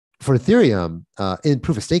 for Ethereum in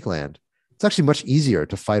proof of stake land, it's actually much easier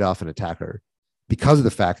to fight off an attacker because of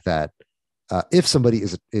the fact that if somebody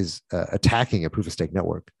is attacking a proof of stake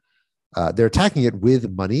network, they're attacking it with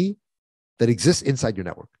money that exists inside your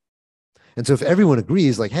network. And so if everyone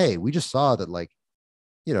agrees, like, hey, we just saw that, like,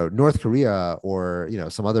 North Korea or,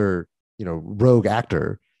 some other, rogue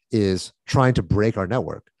actor is trying to break our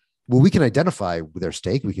network. Well, we can identify their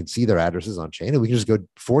stake. We can see their addresses on chain, and we can just go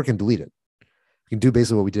fork and delete it. We can do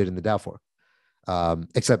basically what we did in the DAO fork,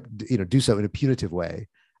 except, do so in a punitive way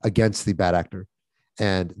against the bad actor.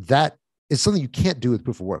 And that is something you can't do with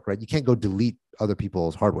proof of work, right? You can't go delete other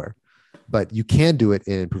people's hardware, but you can do it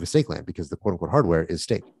in proof of stake land because the quote unquote hardware is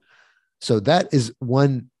staked. So that is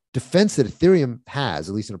one defense that Ethereum has,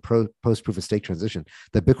 at least in a post proof of stake transition,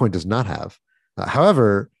 that Bitcoin does not have.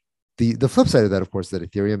 However, the flip side of that, of course, that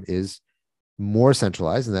Ethereum is more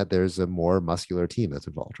centralized and that there's a more muscular team that's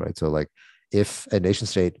involved, right? So, like, if a nation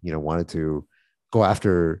state, wanted to go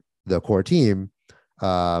after the core team,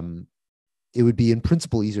 it would be in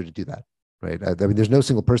principle easier to do that, right? I mean, there's no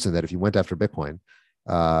single person that if you went after Bitcoin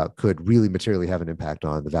could really materially have an impact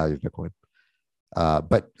on the value of Bitcoin.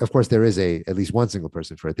 But of course, there is at least one single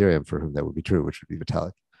person for Ethereum for whom that would be true, which would be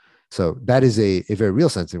Vitalik. So that is a very real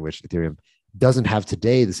sense in which Ethereum doesn't have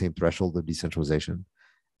today the same threshold of decentralization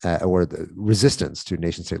or the resistance to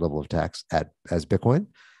nation state level of attacks as Bitcoin.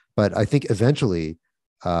 But I think eventually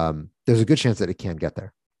there's a good chance that it can get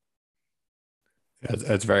there.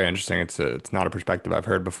 It's very interesting. It's not a perspective I've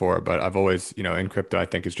heard before, but I've always, in crypto, I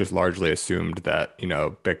think it's just largely assumed that,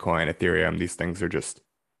 Bitcoin, Ethereum, these things are just,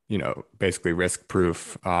 basically risk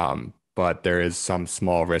proof. But there is some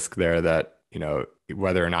small risk there that,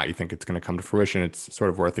 whether or not you think it's going to come to fruition, it's sort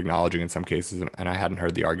of worth acknowledging in some cases. And I hadn't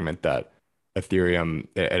heard the argument that Ethereum,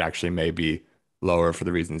 it actually may be lower for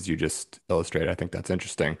the reasons you just illustrated. I think that's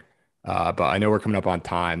interesting. But I know we're coming up on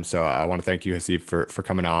time, so I want to thank you, Haseeb, for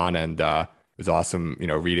coming on. And it was awesome,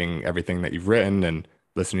 reading everything that you've written and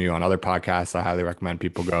listening to you on other podcasts. I highly recommend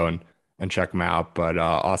people go and check them out. But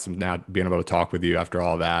awesome now being able to talk with you after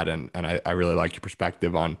all that. And I really like your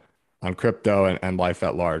perspective on crypto and life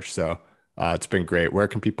at large. So it's been great. Where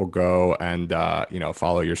can people go and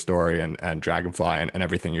follow your story and Dragonfly and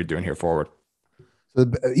everything you're doing here forward? So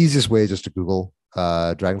the easiest way is just to Google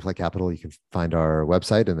Dragonfly Capital. You can find our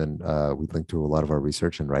website, and then we link to a lot of our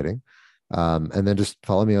research and writing. And then just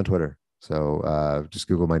follow me on Twitter. So just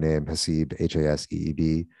Google my name, Haseeb,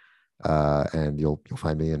 Haseeb, and you'll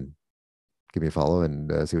find me and give me a follow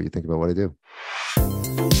and see what you think about what I do.